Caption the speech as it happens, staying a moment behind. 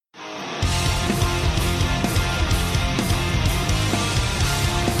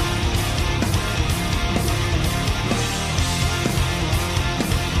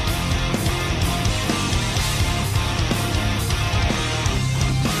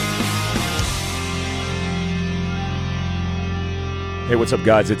Hey, what's up,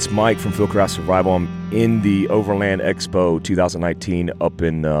 guys? It's Mike from Fieldcraft Survival. I'm in the Overland Expo 2019 up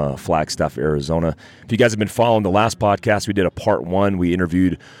in Flagstaff, Arizona. If you guys have been following the last podcast, we did a part one. We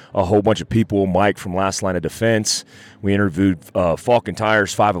interviewed a whole bunch of people. Mike from Last Line of Defense. We interviewed Falcon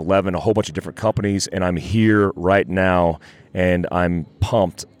Tires, 511, a whole bunch of different companies. And I'm here right now, and I'm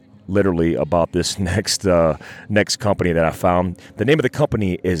pumped, literally, about this next company that I found. The name of the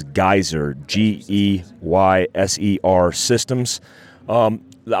company is Geyser, Geyser Systems.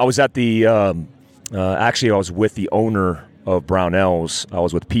 I was at the actually I was with the owner of Brownells. I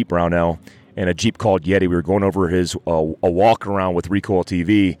was with Pete Brownell in a Jeep called Yeti. We were going over his a walk around with Recoil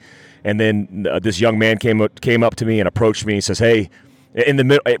TV, and then this young man came up to me and approached me. He says, "Hey," in the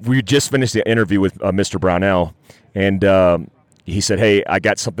middle, we just finished the interview with Mr. Brownell, and he said, "Hey, I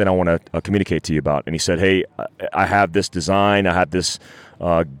got something I want to communicate to you about." And he said, "Hey, I have this design. I have this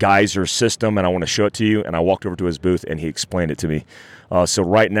Geyser system, and I want to show it to you." And I walked over to his booth, and he explained it to me. So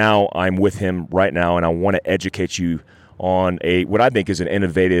right now, I'm with him right now, and I want to educate you on what I think is an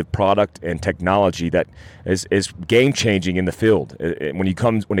innovative product and technology that is game-changing in the field. When it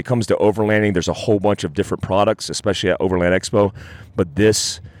comes to overlanding, there's a whole bunch of different products, especially at Overland Expo, but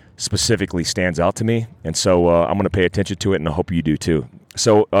this specifically stands out to me, and so I'm going to pay attention to it, and I hope you do too.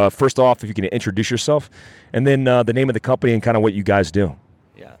 So first off, if you can introduce yourself, and then the name of the company and kind of what you guys do.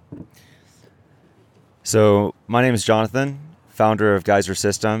 Yeah. So my name is Jonathan, founder of Geyser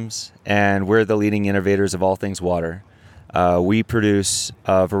Systems, and we're the leading innovators of all things water. We produce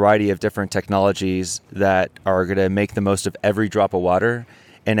a variety of different technologies that are going to make the most of every drop of water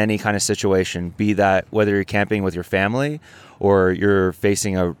in any kind of situation, be that whether you're camping with your family or you're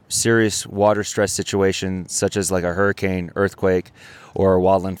facing a serious water stress situation such as like a hurricane, earthquake, or a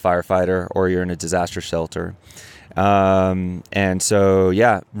wildland firefighter, or you're in a disaster shelter. And so,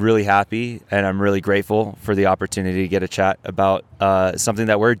 yeah, really happy, and I'm really grateful for the opportunity to get a chat about something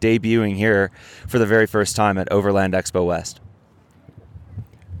that we're debuting here for the very first time at Overland Expo West.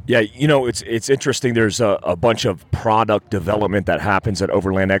 Yeah, you know, it's interesting. There's a bunch of product development that happens at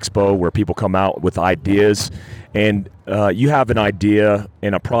Overland Expo where people come out with ideas, and you have an idea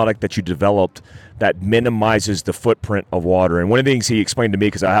and a product that you developed that minimizes the footprint of water. And one of the things he explained to me,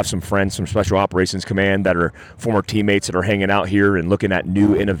 because I have some friends from Special Operations Command that are former teammates that are hanging out here and looking at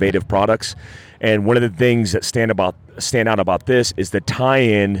new innovative products. And one of the things that stand out about this is the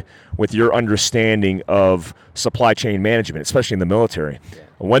tie-in with your understanding of supply chain management, especially in the military.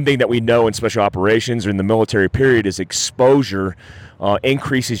 One thing that we know in special operations or in the military period is exposure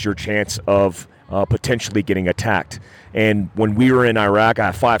increases your chance of potentially getting attacked. And when we were in Iraq, I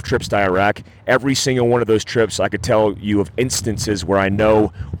have 5 trips to Iraq. Every single one of those trips, I could tell you of instances where I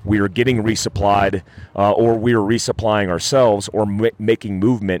know we were getting resupplied or we were resupplying ourselves or making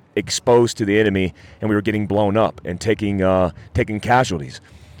movement exposed to the enemy, and we were getting blown up and taking casualties.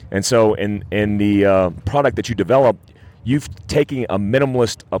 And so in the product that you developed, you've taken a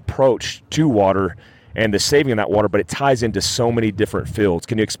minimalist approach to water and the saving of that water, but it ties into so many different fields.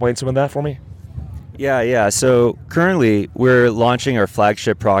 Can you explain some of that for me? Yeah. So currently we're launching our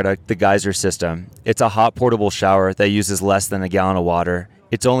flagship product, the Geyser System. It's a hot portable shower that uses less than a gallon of water.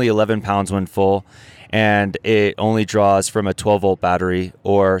 It's only 11 pounds when full, and it only draws from a 12-volt battery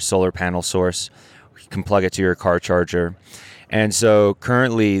or solar panel source. You can plug it to your car charger. And so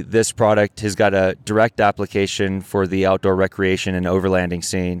currently this product has got a direct application for the outdoor recreation and overlanding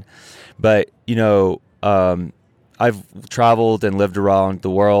scene. But, you know, I've traveled and lived around the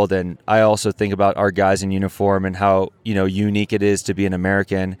world, and I also think about our guys in uniform and how, you know, unique it is to be an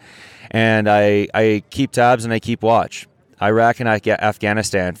American. And I keep tabs and I keep watch. Iraq and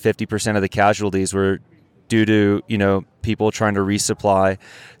Afghanistan, 50% of the casualties were due to, you know, people trying to resupply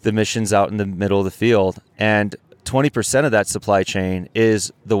the missions out in the middle of the field. And 20% of that supply chain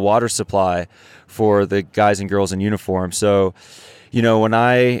is the water supply for the guys and girls in uniform. So, you know, when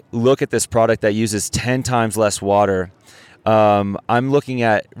I look at this product that uses 10 times less water, I'm looking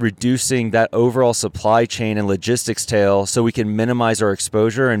at reducing that overall supply chain and logistics tail so we can minimize our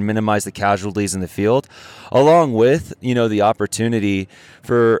exposure and minimize the casualties in the field, along with, you know, the opportunity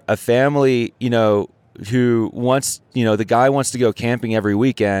for a family, you know, who wants, you know, the guy wants to go camping every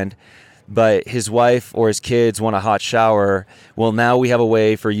weekend, but his wife or his kids want a hot shower. Well, now we have a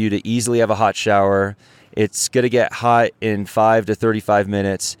way for you to easily have a hot shower. It's going to get hot in 5 to 35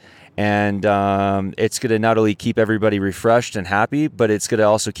 minutes, and it's going to not only keep everybody refreshed and happy, but it's going to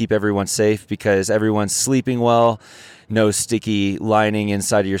also keep everyone safe because everyone's sleeping well, no sticky lining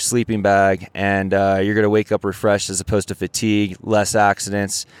inside of your sleeping bag, and you're going to wake up refreshed as opposed to fatigue, less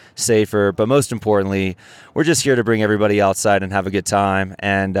accidents, safer. But most importantly, we're just here to bring everybody outside and have a good time,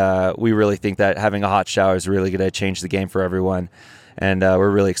 and we really think that having a hot shower is really going to change the game for everyone. and we're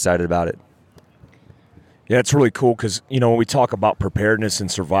really excited about it. Yeah, it's really cool because, when we talk about preparedness and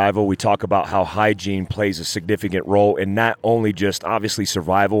survival, we talk about how hygiene plays a significant role in not only just obviously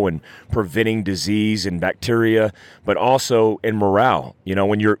survival and preventing disease and bacteria, but also in morale.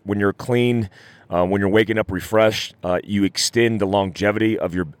 When you're clean, when you're waking up refreshed, you extend the longevity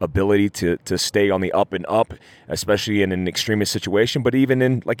of your ability to stay on the up and up, especially in an extremist situation, but even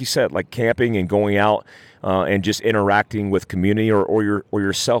in, like you said, like camping and going out and just interacting with community or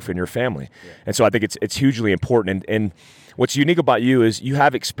yourself and your family. Yeah. And so I think it's hugely important. And what's unique about you is you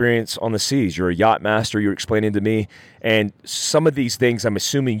have experience on the seas. You're a yacht master, you're explaining to me. And some of these things I'm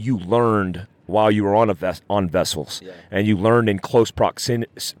assuming you learned while you were on vessels, yeah. And you learned in close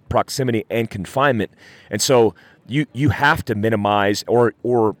proximity and confinement. And so you have to minimize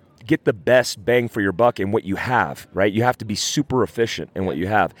or get the best bang for your buck in what you have, right? You have to be super efficient in what you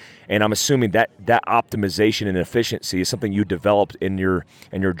have. And I'm assuming that optimization and efficiency is something you developed in your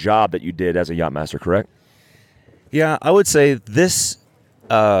job that you did as a yacht master, correct? Yeah, I would say this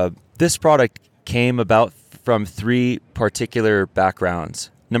product came about from three particular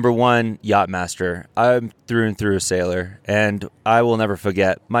backgrounds. Number one, yacht master. I'm through and through a sailor, and I will never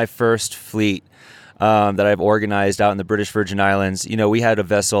forget my first fleet that I've organized out in the British Virgin Islands. We had a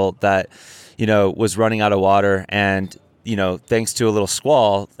vessel that, was running out of water, and, thanks to a little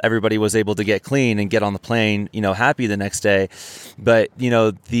squall, everybody was able to get clean and get on the plane, happy the next day. But,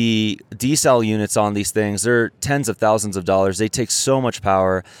 the desal units on these things, they're tens of thousands of dollars. They take so much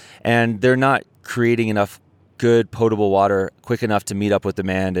power, and they're not creating enough good potable water quick enough to meet up with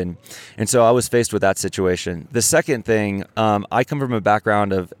demand. And so I was faced with that situation. The second thing, I come from a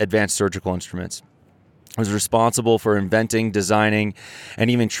background of advanced surgical instruments. I was responsible for inventing, designing,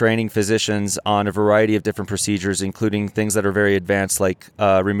 and even training physicians on a variety of different procedures, including things that are very advanced, like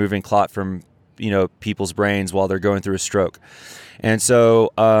removing clot from people's brains while they're going through a stroke. And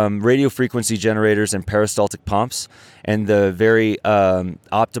so radio frequency generators and peristaltic pumps and the very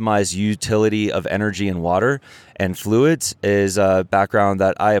optimized utility of energy and water and fluids is a background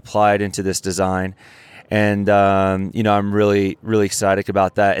that I applied into this design. And, I'm really, really excited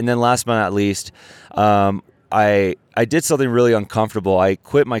about that. And then last but not least, I did something really uncomfortable. I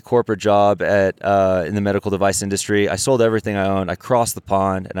quit my corporate job in the medical device industry. I sold everything I owned. I crossed the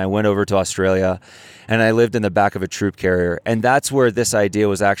pond and I went over to Australia, and I lived in the back of a troop carrier. And that's where this idea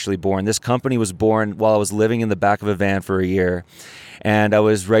was actually born. This company was born while I was living in the back of a van for a year. And I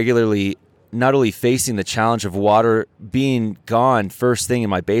was regularly not only facing the challenge of water being gone first thing in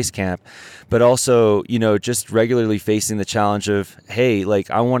my base camp, but also, just regularly facing the challenge of, hey,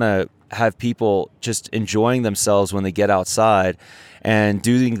 I want to have people just enjoying themselves when they get outside and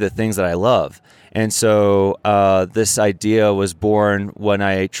doing the things that I love. And so this idea was born when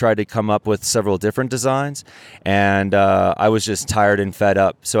I tried to come up with several different designs, and I was just tired and fed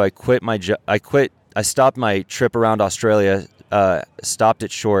up. So I stopped my trip around Australia, stopped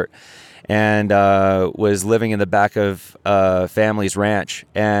it short, and was living in the back of family's ranch.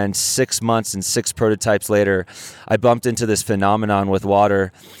 And 6 months and 6 prototypes later, I bumped into this phenomenon with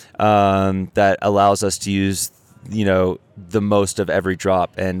water that allows us to use, the most of every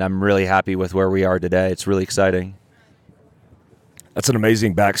drop. And I'm really happy with where we are today. It's really exciting. That's an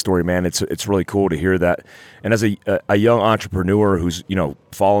amazing backstory, man. It's really cool to hear that. And as a young entrepreneur who's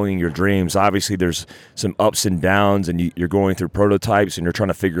following your dreams, obviously there's some ups and downs, and you're going through prototypes and you're trying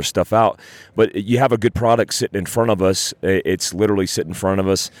to figure stuff out. But you have a good product sitting in front of us. It's literally sitting in front of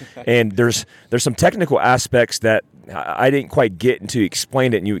us, and there's some technical aspects that I didn't quite get into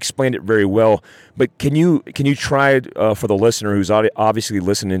explain it, and you explained it very well. But can you try for the listener who's obviously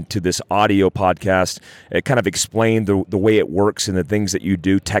listening to this audio podcast, kind of explain the way it works and the things that you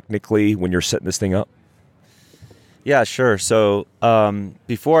do technically when you're setting this thing up? Yeah, sure. So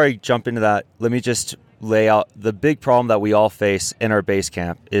before I jump into that, let me just lay out the big problem that we all face in our base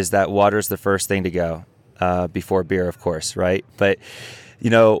camp is that water is the first thing to go before beer, of course, right? But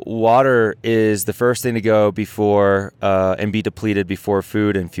water is the first thing to go before and be depleted before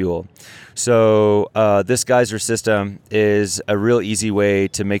food and fuel. So this geyser system is a real easy way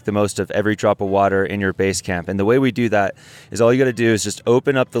to make the most of every drop of water in your base camp. And the way we do that is all you got to do is just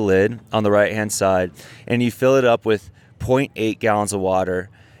open up the lid on the right-hand side, and you fill it up with 0.8 gallons of water,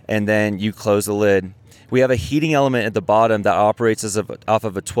 and then you close the lid. We have a heating element at the bottom that operates off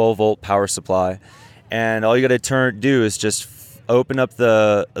of a 12-volt power supply. And all you got to do is just open up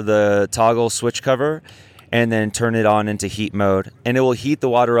the toggle switch cover and then turn it on into heat mode, and it will heat the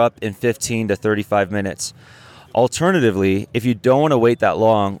water up in 15 to 35 minutes. Alternatively, if you don't want to wait that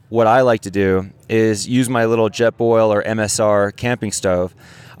long, what I like to do is use my little Jetboil or MSR camping stove.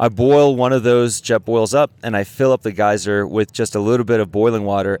 I boil one of those Jetboils up and I fill up the geyser with just a little bit of boiling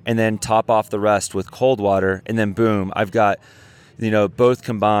water and then top off the rest with cold water, and then boom, I've got both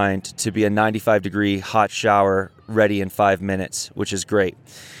combined to be a 95-degree hot shower ready in 5 minutes, which is great.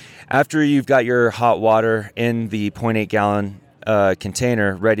 After you've got your hot water in the 0.8 gallon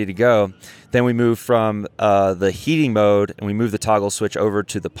container ready to go, then we move from the heating mode and we move the toggle switch over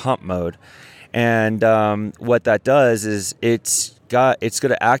to the pump mode. And what that does is it's going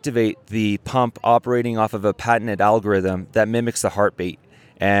to activate the pump operating off of a patented algorithm that mimics the heartbeat.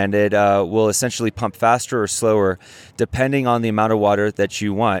 And it will essentially pump faster or slower depending on the amount of water that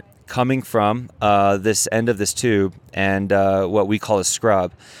you want coming from this end of this tube and what we call a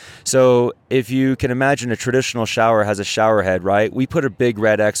scrub. So if you can imagine, a traditional shower has a shower head, right? We put a big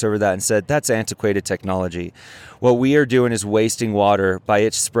red X over that and said, that's antiquated technology. What we are doing is wasting water by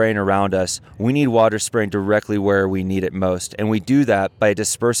it spraying around us. We need water spraying directly where we need it most. And we do that by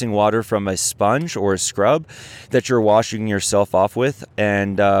dispersing water from a sponge or a scrub that you're washing yourself off with.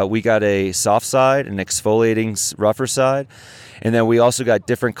 And we got a soft side, an exfoliating rougher side. And then we also got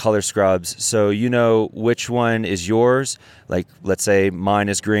different color scrubs. So you know which one is yours. Like, let's say mine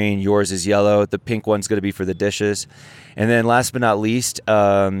is green, yours is yellow. The pink one's going to be for the dishes. And then last but not least,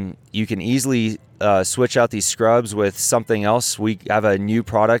 you can easily switch out these scrubs with something else. We have a new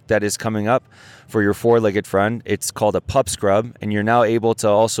product that is coming up for your four-legged friend. It's called a pup scrub. And you're now able to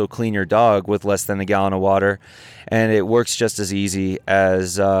also clean your dog with less than a gallon of water. And it works just as easy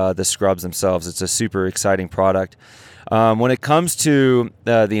as the scrubs themselves. It's a super exciting product. When it comes to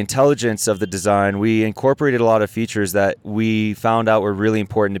the intelligence of the design, we incorporated a lot of features that we found out were really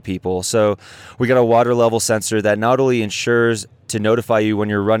important to people. So we got a water level sensor that not only ensures to notify you when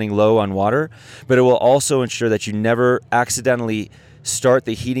you're running low on water, but it will also ensure that you never accidentally start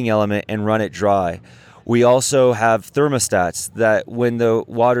the heating element and run it dry. We also have thermostats that when the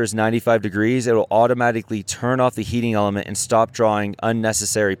water is 95 degrees, it will automatically turn off the heating element and stop drawing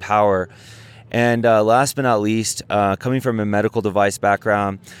unnecessary power. And last but not least, coming from a medical device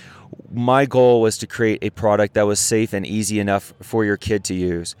background, my goal was to create a product that was safe and easy enough for your kid to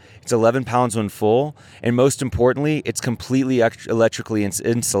use. It's 11 pounds when full, and most importantly, it's completely electrically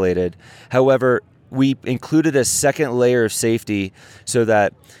insulated. However, we included a second layer of safety so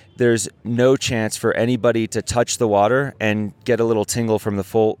that there's no chance for anybody to touch the water and get a little tingle from the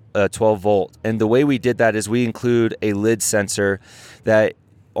full 12 volt. And the way we did that is we include a lid sensor that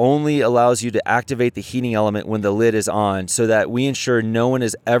only allows you to activate the heating element when the lid is on, so that we ensure no one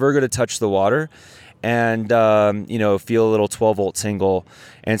is ever going to touch the water and feel a little 12 volt tingle.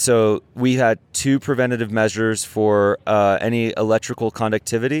 And so we had 2 preventative measures for any electrical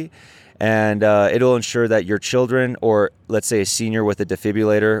conductivity, and it'll ensure that your children, or let's say a senior with a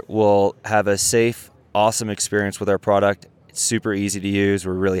defibrillator, will have a safe, awesome experience with our product. It's super easy to use.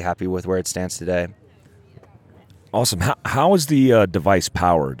 We're really happy with where it stands today. Awesome. How is the device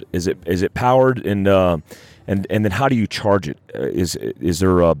powered? Is it powered, and then how do you charge it? Is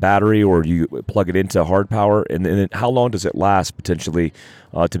there a battery, or do you plug it into hard power? And then how long does it last potentially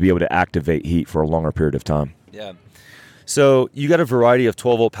to be able to activate heat for a longer period of time? Yeah. So you got a variety of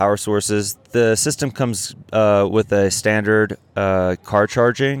 12-volt power sources. The system comes with a standard car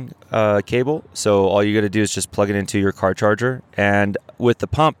charging cable. So all you got to do is just plug it into your car charger. And with the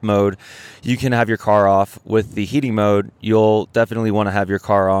pump mode, you can have your car off. With the heating mode, you'll definitely want to have your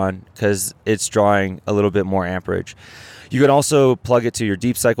car on because it's drawing a little bit more amperage. You can also plug it to your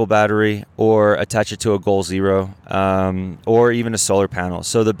deep cycle battery or attach it to a Goal Zero or even a solar panel.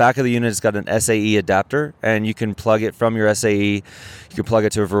 So the back of the unit has got an SAE adapter, and you can plug it from your SAE. You can plug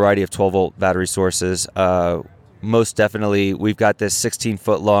it to a variety of 12-volt battery sources. Most definitely, we've got this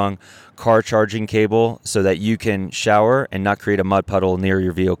 16-foot long car charging cable so that you can shower and not create a mud puddle near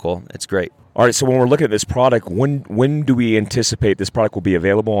your vehicle. It's great. All right, so when we're looking at this product, when do we anticipate this product will be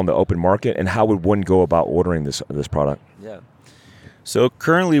available on the open market, and how would one go about ordering this product? Yeah. So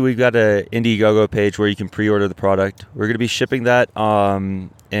currently we've got an Indiegogo page where you can pre-order the product. We're going to be shipping that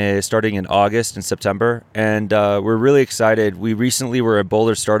starting in August and September, and we're really excited. We recently were at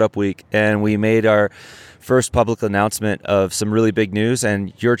Boulder Startup Week, and we made our first public announcement of some really big news,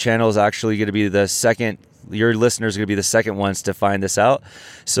 and your channel is actually going to be the second. Your listeners are going to be the second ones to find this out.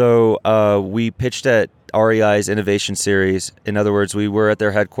 So we pitched at REI's Innovation Series. In other words, we were at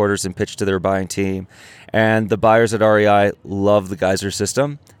their headquarters and pitched to their buying team. And the buyers at REI love the geyser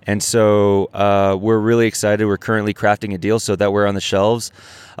system. And so we're really excited. We're currently crafting a deal so that we're on the shelves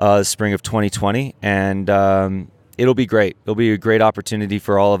spring of 2020. And it'll be great. It'll be a great opportunity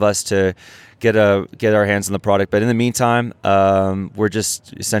for all of us to get our hands on the product. But in the meantime, we're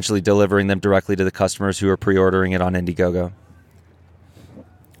just essentially delivering them directly to the customers who are pre-ordering it on Indiegogo.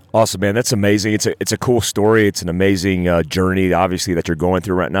 Awesome, man. That's amazing. It's a cool story. It's an amazing journey, obviously, that you're going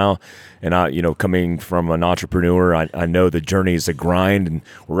through right now. And coming from an entrepreneur, I know the journey is a grind, and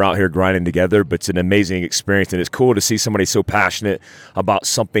we're out here grinding together. But it's an amazing experience, and it's cool to see somebody so passionate about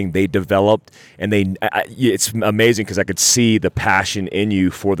something they developed. And it's amazing because I could see the passion in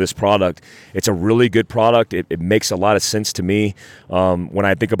you for this product. It's a really good product. It makes a lot of sense to me. When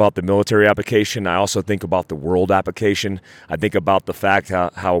I think about the military application, I also think about the world application. I think about the fact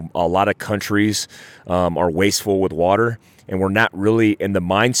how a lot of countries are wasteful with water, and we're not really in the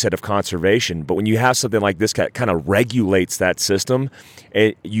mindset of conservation. But when you have something like this that kind of regulates that system,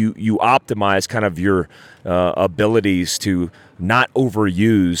 you optimize kind of your abilities to not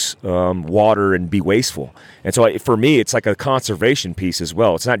overuse water and be wasteful. And so for me, it's like a conservation piece as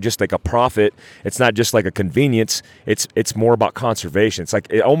well. It's not just like a profit. It's not just like a convenience. It's more about conservation. It's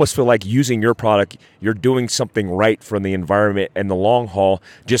like, I almost feel like using your product, you're doing something right for the environment and the long haul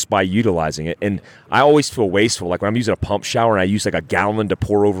just by utilizing it. And I always feel wasteful. Like when I'm using a pump shower and I use like a gallon to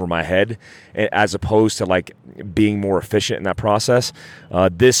pour over my head, as opposed to like being more efficient in that process.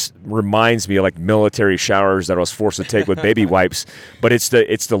 This reminds me of like military showers that I was forced to take with baby wipes, but it's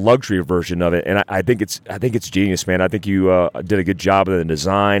the luxury version of it. And I think it's genius, man. I think you did a good job of the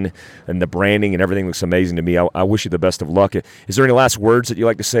design and the branding, and everything looks amazing to me. I wish you the best of luck. Is there any last words that you'd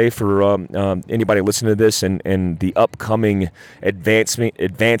like to say for anybody listening to this and the upcoming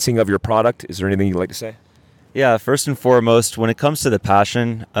advancing of your product? Is there anything you'd like to say? Yeah, first and foremost, when it comes to the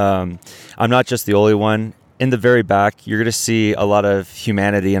passion, I'm not just the only one. In the very back, you're going to see a lot of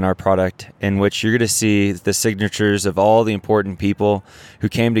humanity in our product, in which you're going to see the signatures of all the important people who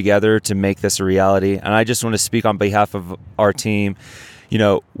came together to make this a reality. And I just want to speak on behalf of our team.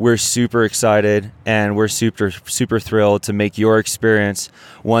 We're super excited, and we're super thrilled to make your experience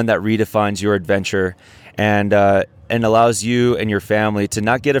one that redefines your adventure and allows you and your family to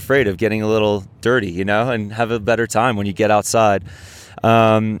not get afraid of getting a little dirty, and have a better time when you get outside.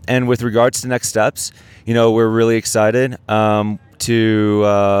 And with regards to next steps, we're really excited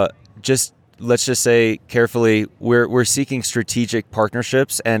to let's just say carefully, we're seeking strategic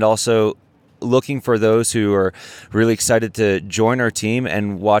partnerships and also looking for those who are really excited to join our team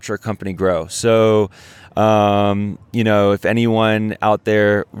and watch our company grow. So, if anyone out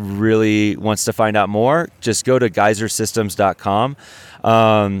there really wants to find out more, just go to geysersystems.com.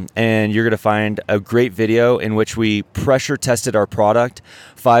 And you're going to find a great video in which we pressure tested our product,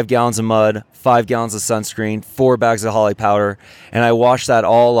 5 gallons of mud, 5 gallons of sunscreen, 4 bags of holly powder, and I washed that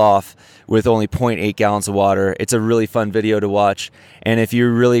all off with only 0.8 gallons of water. It's a really fun video to watch. And if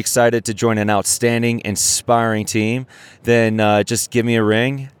you're really excited to join an outstanding, inspiring team, then just give me a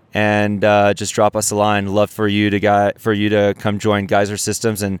ring and just drop us a line. Love for you to come join Geyser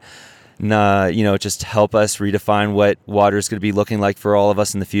Systems and just help us redefine what water is going to be looking like for all of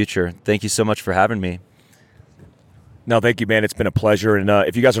us in the future. Thank you so much for having me. No, thank you, man. It's been a pleasure. And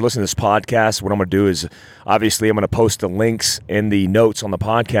if you guys are listening to this podcast, what I'm going to do is, obviously, I'm going to post the links in the notes on the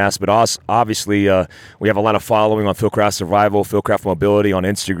podcast. But also, obviously, we have a lot of following on Fieldcraft Survival, Fieldcraft Mobility on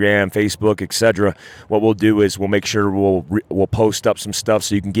Instagram, Facebook, etc. What we'll do is we'll make sure we'll post up some stuff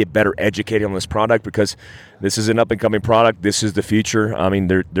so you can get better educated on this product, because this is an up-and-coming product. This is the future. I mean,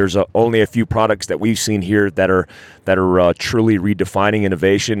 there's only a few products that we've seen here that are truly redefining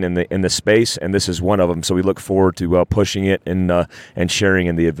innovation in the space, and this is one of them. So we look forward to pushing it and sharing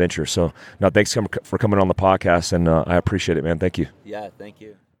in the adventure. So, no, thanks for coming on the podcast, and I appreciate it, man. Thank you. Yeah, thank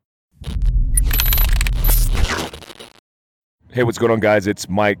you. Hey, what's going on, guys? It's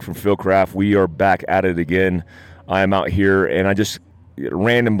Mike from Fieldcraft. We are back at it again. I am out here, and I just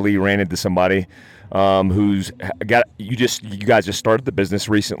randomly ran into somebody who's got you guys just started the business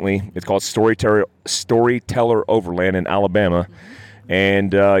recently. It's called Storyteller Overland in Alabama,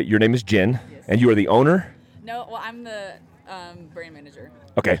 and your name is Jen, Yes. and you are the owner. No, well, I'm the brand manager.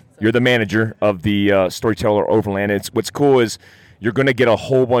 Okay, So- you're the manager of the Storyteller Overland. What's cool is you're going to get a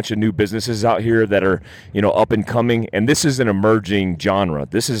whole bunch of new businesses out here that are, up and coming. And this is an emerging genre.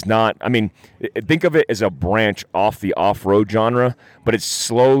 This is not, think of it as a branch off the off-road genre, but it's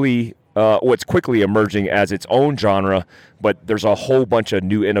slowly, it's quickly emerging as its own genre. But there's a whole bunch of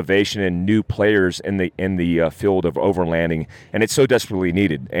new innovation and new players in the field of overlanding, and it's so desperately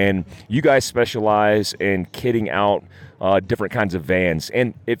needed. And you guys specialize in kitting out different kinds of vans.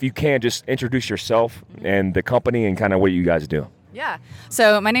 And if you can, just introduce yourself and the company and kind of what you guys do. Yeah.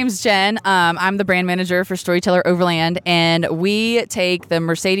 So my name's Jen. I'm the brand manager for Storyteller Overland, and we take the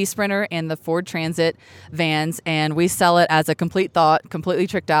Mercedes Sprinter and the Ford Transit vans, and we sell it as a complete thought, completely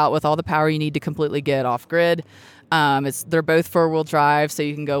tricked out with all the power you need to completely get off grid. They're both 4-wheel drive, so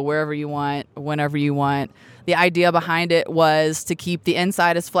you can go wherever you want, whenever you want. The idea behind it was to keep the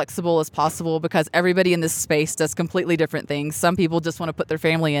inside as flexible as possible because everybody in this space does completely different things. Some people just want to put their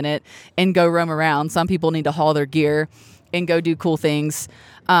family in it and go roam around. Some people need to haul their gear and go do cool things.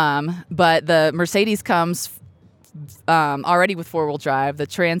 But the Mercedes comes already with 4-wheel drive. The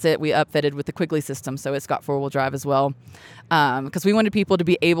Transit we upfitted with the Quigley system, so it's got 4-wheel drive as well. Because we wanted people to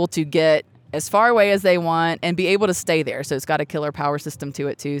be able to get as far away as they want and be able to stay there. So it's got a killer power system to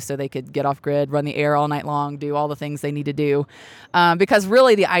it too, so they could get off grid, run the air all night long, do all the things they need to do. Because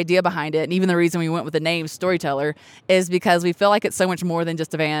really the idea behind it, and even the reason we went with the name Storyteller, is because we feel like it's so much more than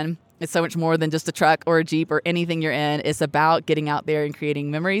just a van. It's so much more than just a truck or a Jeep or anything you're in. It's about getting out there and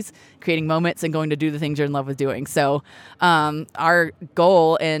creating memories, creating moments, and going to do the things you're in love with doing. So our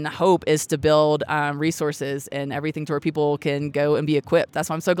goal and hope is to build resources and everything to where people can go and be equipped. That's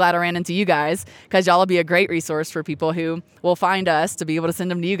why I'm so glad I ran into you guys, because y'all will be a great resource for people who will find us to be able to send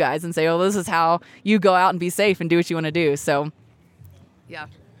them to you guys and say, oh, this is how you go out and be safe and do what you want to do. So, yeah.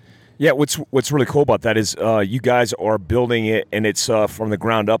 Yeah, what's really cool about that is you guys are building it, and it's from the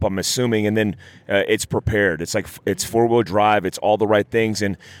ground up, I'm assuming, and then it's prepared. It's like it's 4-wheel drive. It's all the right things.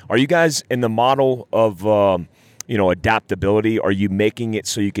 And are you guys in the model of adaptability? Are you making it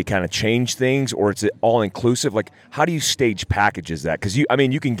so you could kind of change things, or is it all inclusive? Like, how do you stage packages that? Because you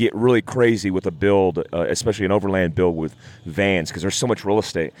can get really crazy with a build, especially an overland build with vans, because there's so much real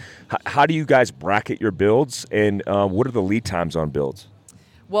estate. How do you guys bracket your builds, and what are the lead times on builds?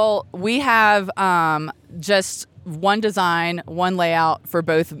 Well, we have just one design, one layout for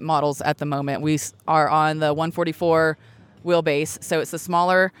both models at the moment. We are on the 144 wheelbase, so it's a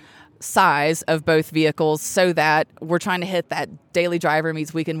smaller size of both vehicles so that we're trying to hit that daily driver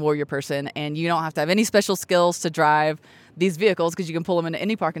meets weekend warrior person, and you don't have to have any special skills to drive these vehicles because you can pull them into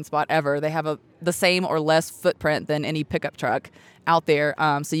any parking spot ever. They have the same or less footprint than any pickup truck out there,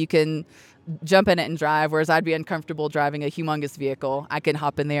 so you can jump in it and drive, whereas I'd be uncomfortable driving a humongous vehicle. I can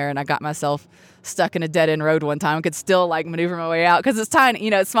hop in there, and I got myself stuck in a dead-end road one time. I could still maneuver my way out because it's tiny,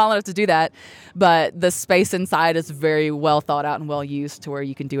 it's small enough to do that, but the space inside is very well thought out and well used to where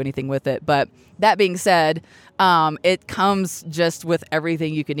you can do anything with it. But that being said, it comes just with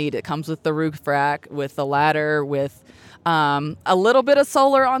everything you can need. It comes with the roof rack, with the ladder, with a little bit of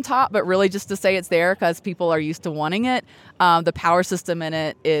solar on top, but really just to say it's there because people are used to wanting it. The power system in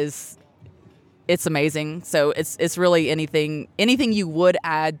it it's amazing. So it's really anything you would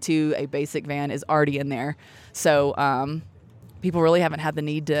add to a basic van is already in there. So people really haven't had the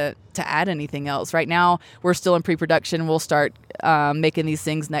need to add anything else. Right now, we're still in pre-production. We'll start making these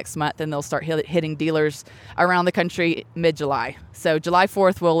things next month, and they'll start hitting dealers around the country mid-July. So July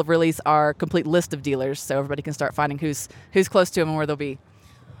 4th, we'll release our complete list of dealers so everybody can start finding who's close to them and where they'll be.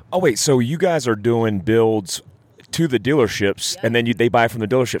 Oh, wait, so you guys are doing builds to the dealerships, and then they buy from the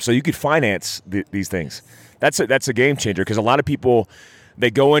dealership, so you could finance these things. That's a game changer, because a lot of people, they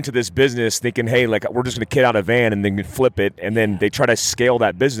go into this business thinking, hey, we're just going to kit out a van and then flip it, and then they try to scale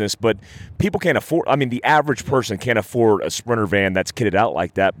that business, but people can't afford. The average person can't afford a Sprinter van that's kitted out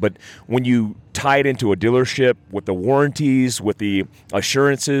like that. But when you tie it into a dealership with the warranties, with the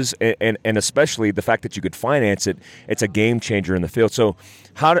assurances, and especially the fact that you could finance it, it's a game changer in the field. So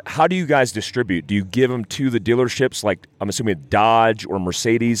how do you guys distribute? Do you give them to the dealerships, like I'm assuming Dodge or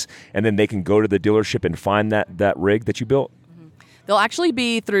Mercedes, and then they can go to the dealership and find that rig that you built? They'll actually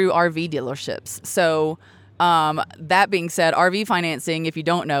be through RV dealerships. So that being said, RV financing, if you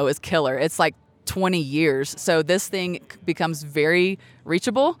don't know, is killer. It's like 20 years. So this thing becomes very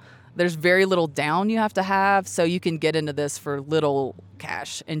reachable. There's very little down you have to have, so you can get into this for little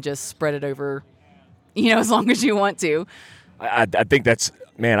cash and just spread it over, as long as you want to. I think that's,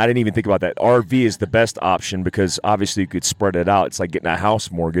 man, I didn't even think about that. RV is the best option because obviously you could spread it out. It's like getting a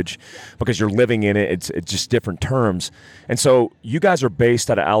house mortgage because you're living in it. It's just different terms. And so you guys are based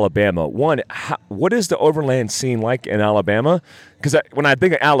out of Alabama. What is the overland scene like in Alabama? Because when I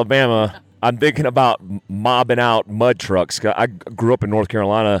think of Alabama, I'm thinking about mobbing out mud trucks. I grew up in North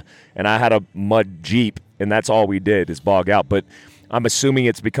Carolina, and I had a mud Jeep, and that's all we did is bog out. But I'm assuming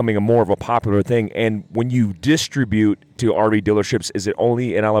it's becoming more of a popular thing. And when you distribute to RV dealerships, is it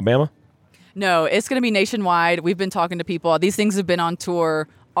only in Alabama? No, it's going to be nationwide. We've been talking to people. These things have been on tour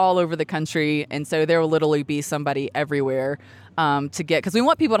all over the country, and so there will literally be somebody everywhere to get, because we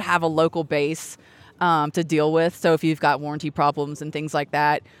want people to have a local base. to deal with. So if you've got warranty problems and things like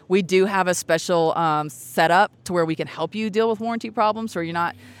that, we do have a special setup to where we can help you deal with warranty problems. So you're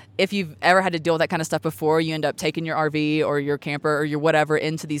not, if you've ever had to deal with that kind of stuff before, you end up taking your RV or your camper or your whatever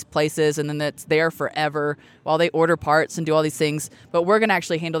into these places, and then it's there forever while they order parts and do all these things. But we're going to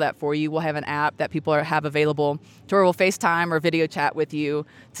actually handle that for you. We'll have an app that people have available to where we'll FaceTime or video chat with you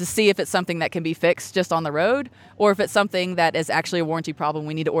to see if it's something that can be fixed just on the road, or if it's something that is actually a warranty problem,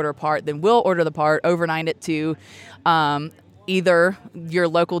 we need to order a part, then we'll order the part, overnight it to either your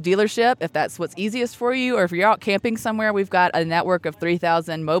local dealership, if that's what's easiest for you, or if you're out camping somewhere, we've got a network of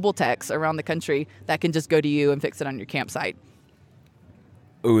 3,000 mobile techs around the country that can just go to you and fix it on your campsite.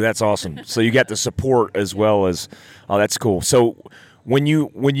 Ooh, that's awesome. So you got the support as well as, oh, that's cool. So when you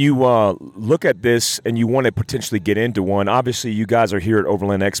look at this and you want to potentially get into one, obviously you guys are here at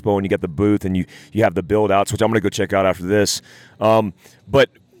Overland Expo and you got the booth and you have the build outs, which I'm going to go check out after this. But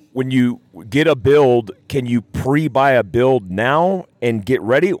when you get a build, can you pre-buy a build now and get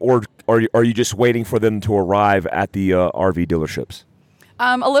ready, or are you just waiting for them to arrive at the RV dealerships?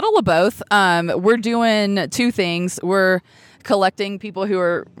 A little of both. We're doing two things. We're collecting people who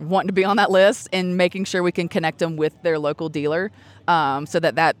are wanting to be on that list and making sure we can connect them with their local dealer, so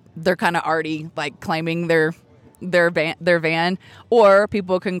that they're kind of already like claiming their van, or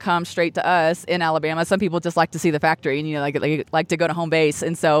people can come straight to us in Alabama. Some people just like to see the factory and like to go to home base,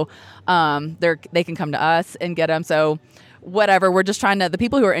 and so they can come to us and get them. So whatever, we're just trying to, the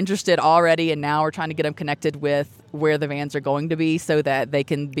people who are interested already and now we're trying to get them connected with where the vans are going to be so that they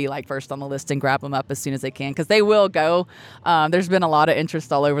can be like first on the list and grab them up as soon as they can, because they will go. There's been a lot of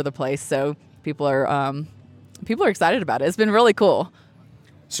interest all over the place, so people are excited about it. It's been really cool.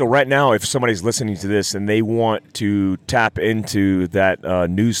 So right now, if somebody's listening to this and they want to tap into that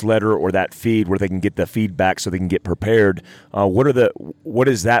newsletter or that feed where they can get the feedback so they can get prepared, what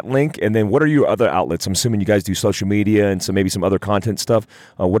is that link? And then what are your other outlets? I'm assuming you guys do social media and maybe some other content stuff.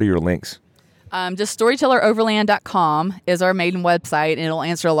 What are your links? Just storytelleroverland.com is our main website, and it'll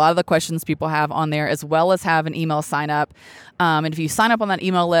answer a lot of the questions people have on there, as well as have an email sign up. And if you sign up on that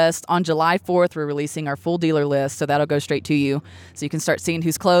email list, on July 4th, we're releasing our full dealer list, so that'll go straight to you. So you can start seeing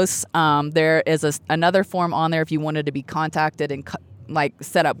who's close. There is another form on there if you wanted to be contacted and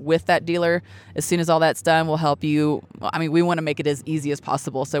set up with that dealer. As soon as all that's done, we'll help you. I mean, we want to make it as easy as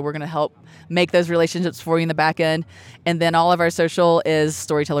possible, so we're going to help make those relationships for you in the back end. And then all of our social is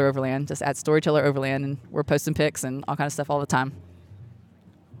Storyteller Overland, just at Storyteller Overland, and we're posting pics and all kind of stuff all the time.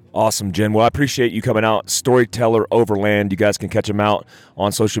 Awesome, Jen. Well, I appreciate you coming out. Storyteller Overland. You guys can catch them out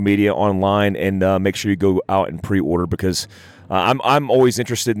on social media, online, and make sure you go out and pre-order, because I'm always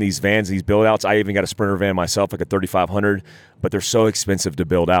interested in these vans, these build-outs. I even got a Sprinter van myself, like a 3500, but they're so expensive to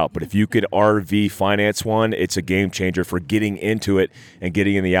build out. But if you could RV finance one, it's a game changer for getting into it and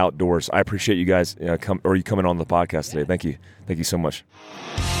getting in the outdoors. I appreciate you guys coming on the podcast today. Thank you so much.